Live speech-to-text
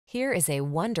Here is a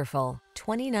wonderful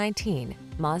 2019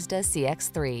 Mazda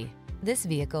CX-3. This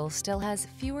vehicle still has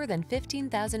fewer than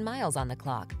 15,000 miles on the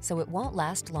clock, so it won't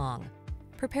last long.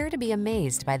 Prepare to be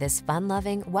amazed by this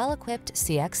fun-loving, well-equipped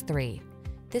CX-3.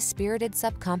 This spirited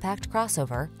subcompact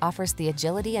crossover offers the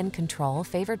agility and control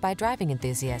favored by driving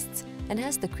enthusiasts and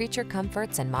has the creature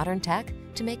comforts and modern tech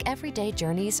to make everyday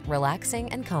journeys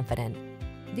relaxing and confident.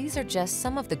 These are just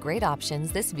some of the great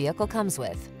options this vehicle comes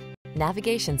with: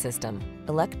 navigation system,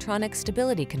 electronic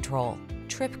stability control,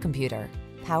 trip computer,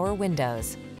 power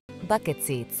windows, bucket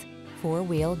seats,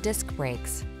 four-wheel disc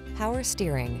brakes, power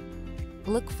steering.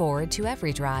 Look forward to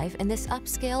every drive in this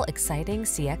upscale, exciting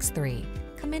CX-3.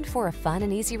 Come in for a fun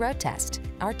and easy road test.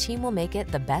 Our team will make it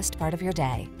the best part of your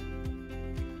day.